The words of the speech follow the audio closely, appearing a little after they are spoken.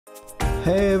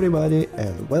Hey everybody,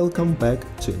 and welcome back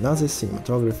to another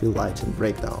cinematography lighting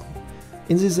breakdown.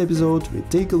 In this episode we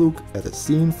take a look at a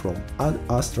scene from Ad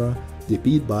Astra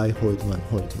DP'd by Hoyte van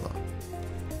Hoytema.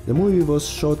 The movie was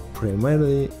shot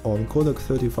primarily on Kodak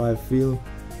 35 film,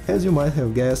 as you might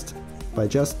have guessed by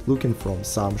just looking from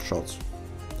some shots.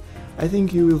 I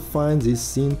think you will find this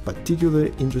scene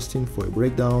particularly interesting for a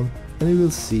breakdown, and you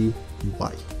will see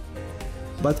why.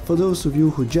 But for those of you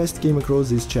who just came across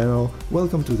this channel,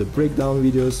 welcome to the breakdown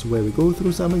videos where we go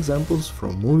through some examples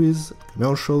from movies,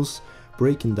 commercials,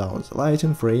 breaking down the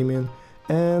lighting, framing,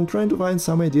 and trying to find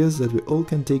some ideas that we all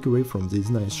can take away from these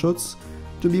nice shots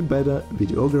to be better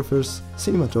videographers,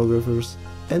 cinematographers,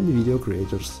 and video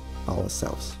creators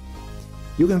ourselves.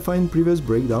 You can find previous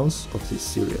breakdowns of this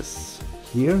series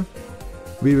here.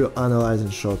 We will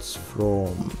analyze shots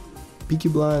from Peaky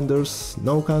Blinders,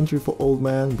 No Country for Old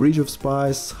Men, Bridge of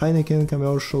Spies, Heineken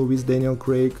commercial with Daniel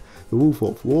Craig, The Wolf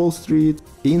of Wall Street,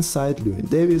 Inside Llewyn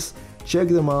Davis. Check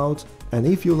them out, and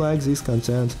if you like this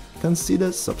content,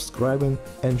 consider subscribing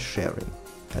and sharing.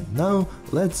 And now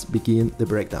let's begin the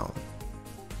breakdown.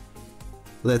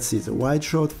 Let's see the wide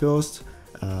shot first,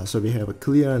 so we have a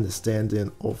clear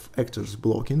understanding of actors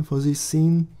blocking for this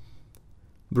scene.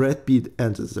 Brad Pitt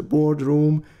enters the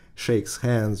boardroom, shakes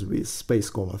hands with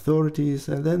Spacecom authorities,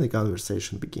 and then the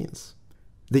conversation begins.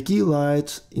 The key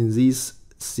light in this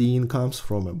scene comes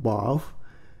from above,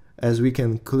 as we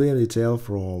can clearly tell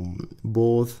from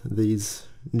both these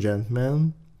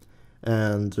gentlemen,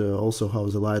 and also how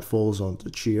the light falls on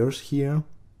the chairs here.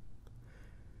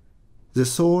 The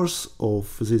source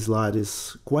of this light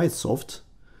is quite soft,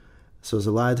 so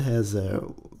the light has a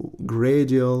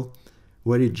gradual,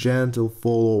 very gentle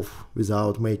fall off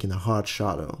without making a hard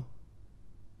shadow.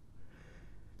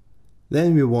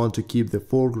 Then we want to keep the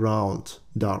foreground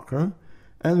darker,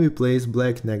 and we place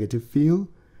black negative fill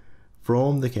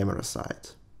from the camera side.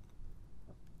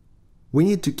 We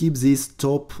need to keep this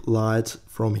top light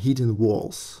from hitting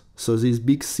walls, so this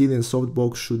big ceiling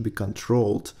softbox should be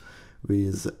controlled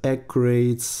with egg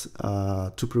crates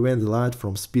to prevent the light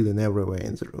from spilling everywhere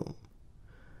in the room.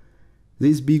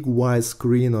 This big wide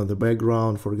screen on the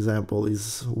background, for example,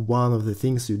 is one of the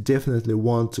things you definitely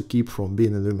want to keep from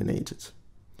being illuminated,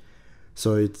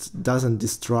 so it doesn't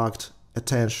distract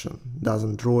attention,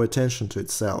 doesn't draw attention to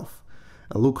itself.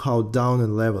 And look how down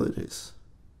and level it is.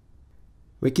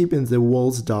 We're keeping the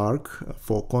walls dark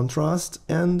for contrast,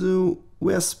 and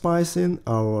we're spicing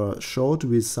our shot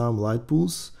with some light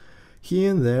pulls here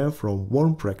and there from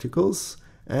warm practicals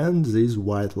and this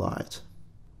white light.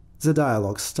 The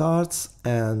dialogue starts,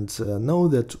 and know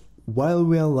that while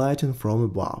we are lighting from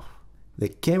above, the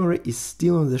camera is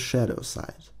still on the shadow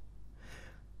side.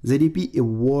 The DP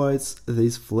avoids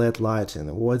this flat lighting,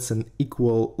 avoids an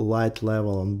equal light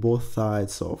level on both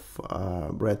sides of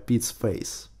Brad Pitt's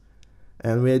face,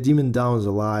 and we are dimming down the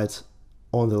light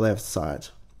on the left side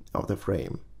of the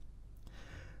frame.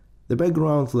 The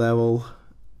background level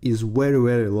is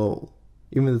very low,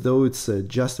 even though it's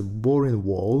just a boring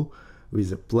wall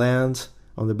with a plant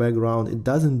on the background. It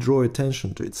doesn't draw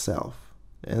attention to itself,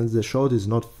 and the shot is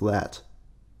not flat.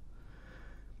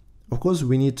 Of course,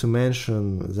 we need to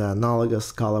mention the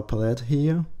analogous color palette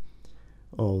here,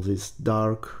 all these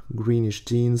dark greenish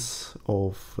tints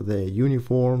of the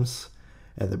uniforms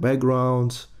and the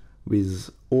background with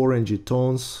orangey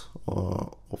tones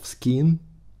of skin.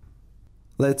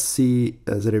 Let's see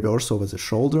the reverse over the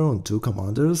shoulder on two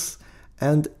commanders,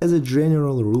 and as a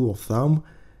general rule of thumb,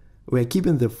 we are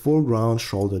keeping the foreground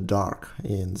shoulder dark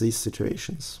in these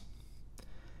situations.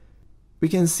 We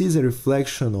can see the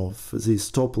reflection of this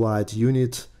top light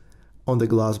unit on the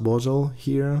glass bottle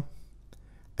here,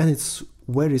 and it's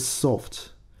very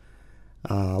soft.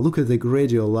 Look at the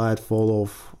gradual light fall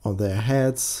off on their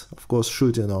heads. Of course,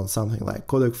 shooting on something like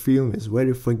Kodak film is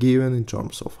very forgiving in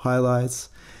terms of highlights,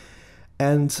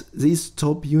 and this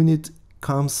top unit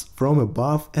comes from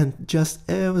above and just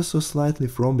ever so slightly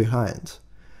from behind.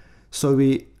 So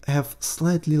we have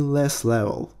slightly less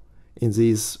level in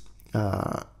this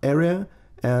area,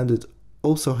 and it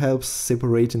also helps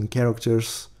separating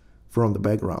characters from the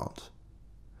background.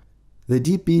 The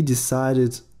DP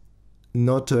decided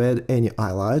not to add any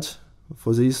highlight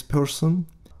for this person.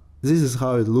 This is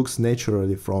how it looks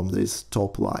naturally from this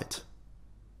top light.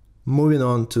 Moving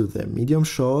on to the medium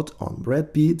shot on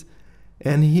Brad Pitt,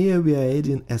 and here we are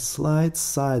adding a slight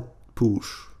side push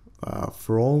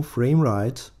from frame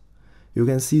right. You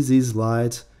can see this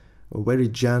light very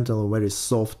gentle, very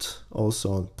soft,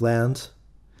 also on plant.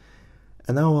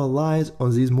 And our light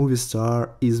on this movie star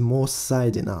is more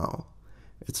sidey now.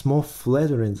 It's more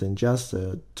flattering than just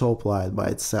a top light by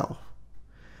itself.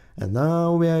 And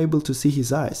now we are able to see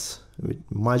his eyes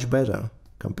much better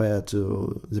compared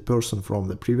to the person from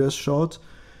the previous shot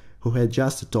who had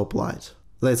just a top light.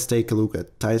 Let's take a look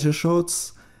at tighter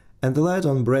shots, and the light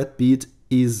on Brad Pitt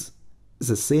is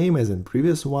the same as in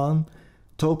previous one,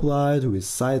 top light with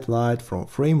side light from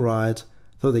frame right,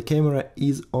 so the camera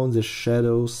is on the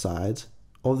shadow side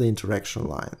of the interaction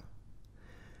line.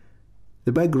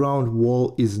 The background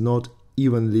wall is not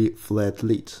evenly flat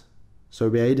lit, so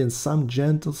we are adding some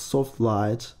gentle soft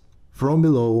light from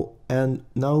below, and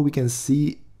now we can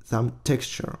see some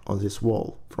texture on this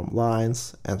wall from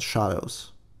lines and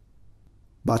shadows.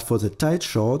 But for the tight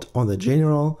shot on the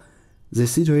general, the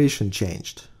situation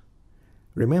changed.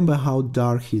 Remember how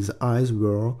dark his eyes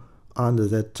were under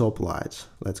that top light.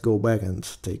 Let's go back and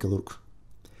take a look.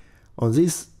 On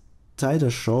this tighter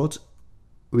shot,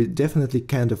 we definitely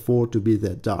can't afford to be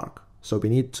that dark, so we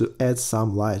need to add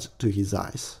some light to his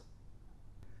eyes.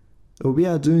 We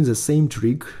are doing the same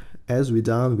trick as we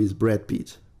done with Brad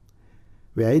Pitt.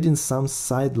 We are adding some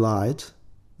side light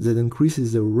that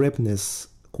increases the rapidness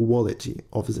quality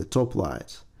of the top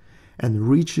light and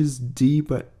reaches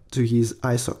deeper to his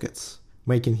eye sockets,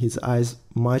 making his eyes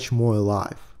much more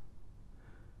alive.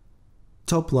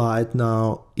 Top light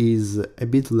now is a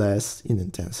bit less in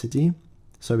intensity,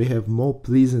 so we have more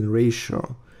pleasing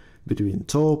ratio between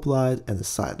top light and the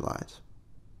side light.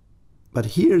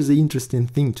 But here's the interesting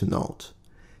thing to note.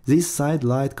 This side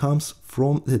light comes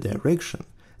from the direction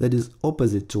that is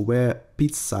opposite to where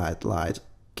Pitt's side light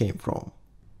came from.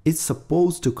 It's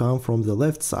supposed to come from the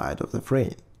left side of the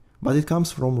frame, but it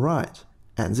comes from right,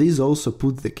 and this also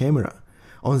puts the camera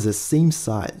on the same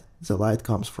side the light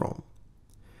comes from.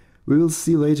 We will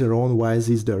see later on why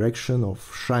this direction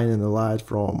of shining the light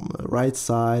from the right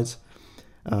side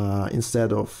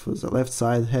instead of the left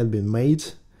side had been made,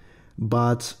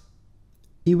 but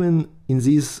even in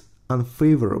this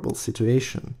unfavorable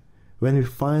situation, when we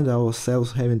find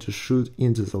ourselves having to shoot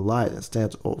into the light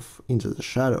instead of into the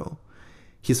shadow,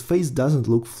 his face doesn't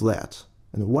look flat.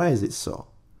 And why is it so?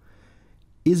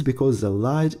 It's because the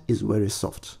light is very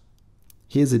soft.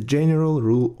 Here's a general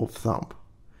rule of thumb.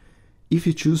 If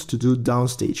you choose to do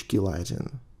downstage key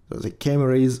lighting, so the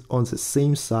camera is on the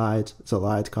same side the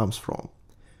light comes from,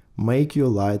 make your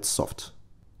light soft.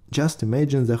 Just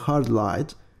imagine the hard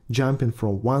light jumping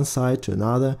from one side to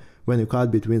another when you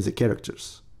cut between the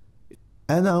characters.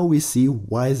 And now we see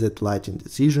why that lighting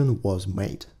decision was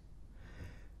made.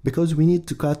 Because we need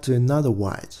to cut to another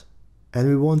white, and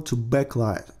we want to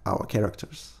backlight our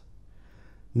characters.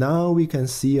 Now we can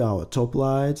see our top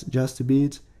light just a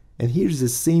bit, and here's the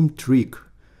same trick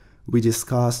we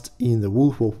discussed in the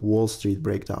Wolf of Wall Street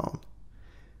breakdown.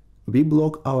 We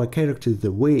block our characters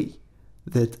the way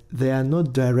that they are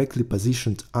not directly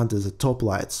positioned under the top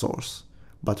light source,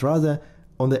 but rather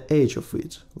on the edge of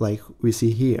it, like we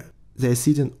see here. They are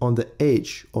sitting on the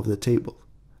edge of the table,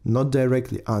 not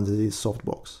directly under this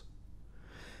softbox.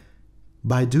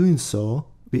 By doing so,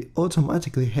 we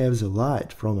automatically have the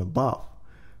light from above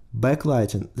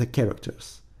backlighting the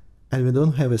characters, and we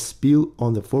don't have a spill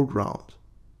on the foreground,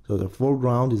 so the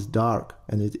foreground is dark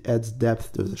and it adds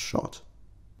depth to the shot.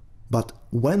 But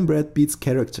when Brad Pitt's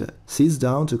character sits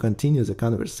down to continue the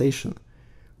conversation,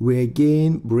 we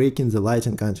again breaking the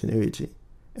lighting continuity,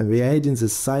 and we are adding the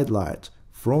side light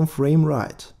from frame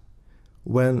right,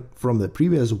 when from the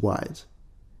previous wide,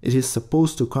 it is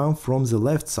supposed to come from the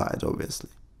left side, obviously.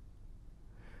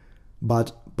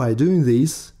 But by doing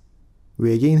this,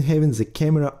 we again having the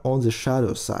camera on the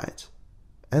shadow side,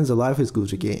 and the life is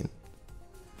good again.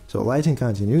 So lighting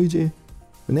continuity,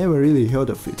 we never really heard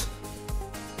of it.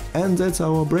 And that's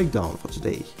our breakdown for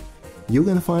today. You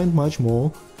can find much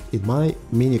more in my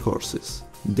mini courses,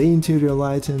 day interior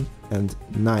lighting and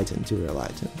night interior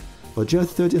lighting. For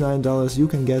just $39 you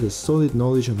can get a solid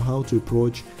knowledge on how to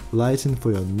approach lighting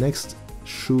for your next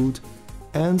shoot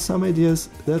and some ideas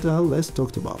that are less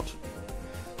talked about.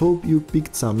 Hope you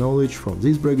picked some knowledge from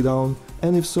this breakdown,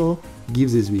 and if so,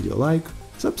 give this video a like,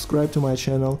 subscribe to my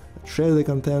channel, share the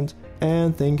content,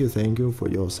 and thank you for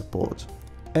your support.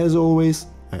 As always,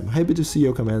 I am happy to see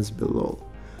your comments below.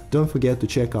 Don't forget to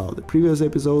check out the previous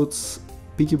episodes: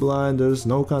 Peaky Blinders,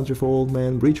 No Country for Old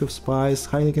Men, Breach of Spies,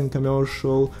 Heineken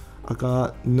Commercial,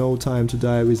 aka No Time to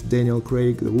Die with Daniel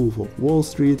Craig, The Wolf of Wall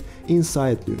Street,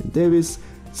 Inside Llewyn Davis.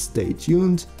 Stay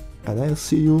tuned, and I'll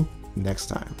see you next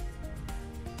time.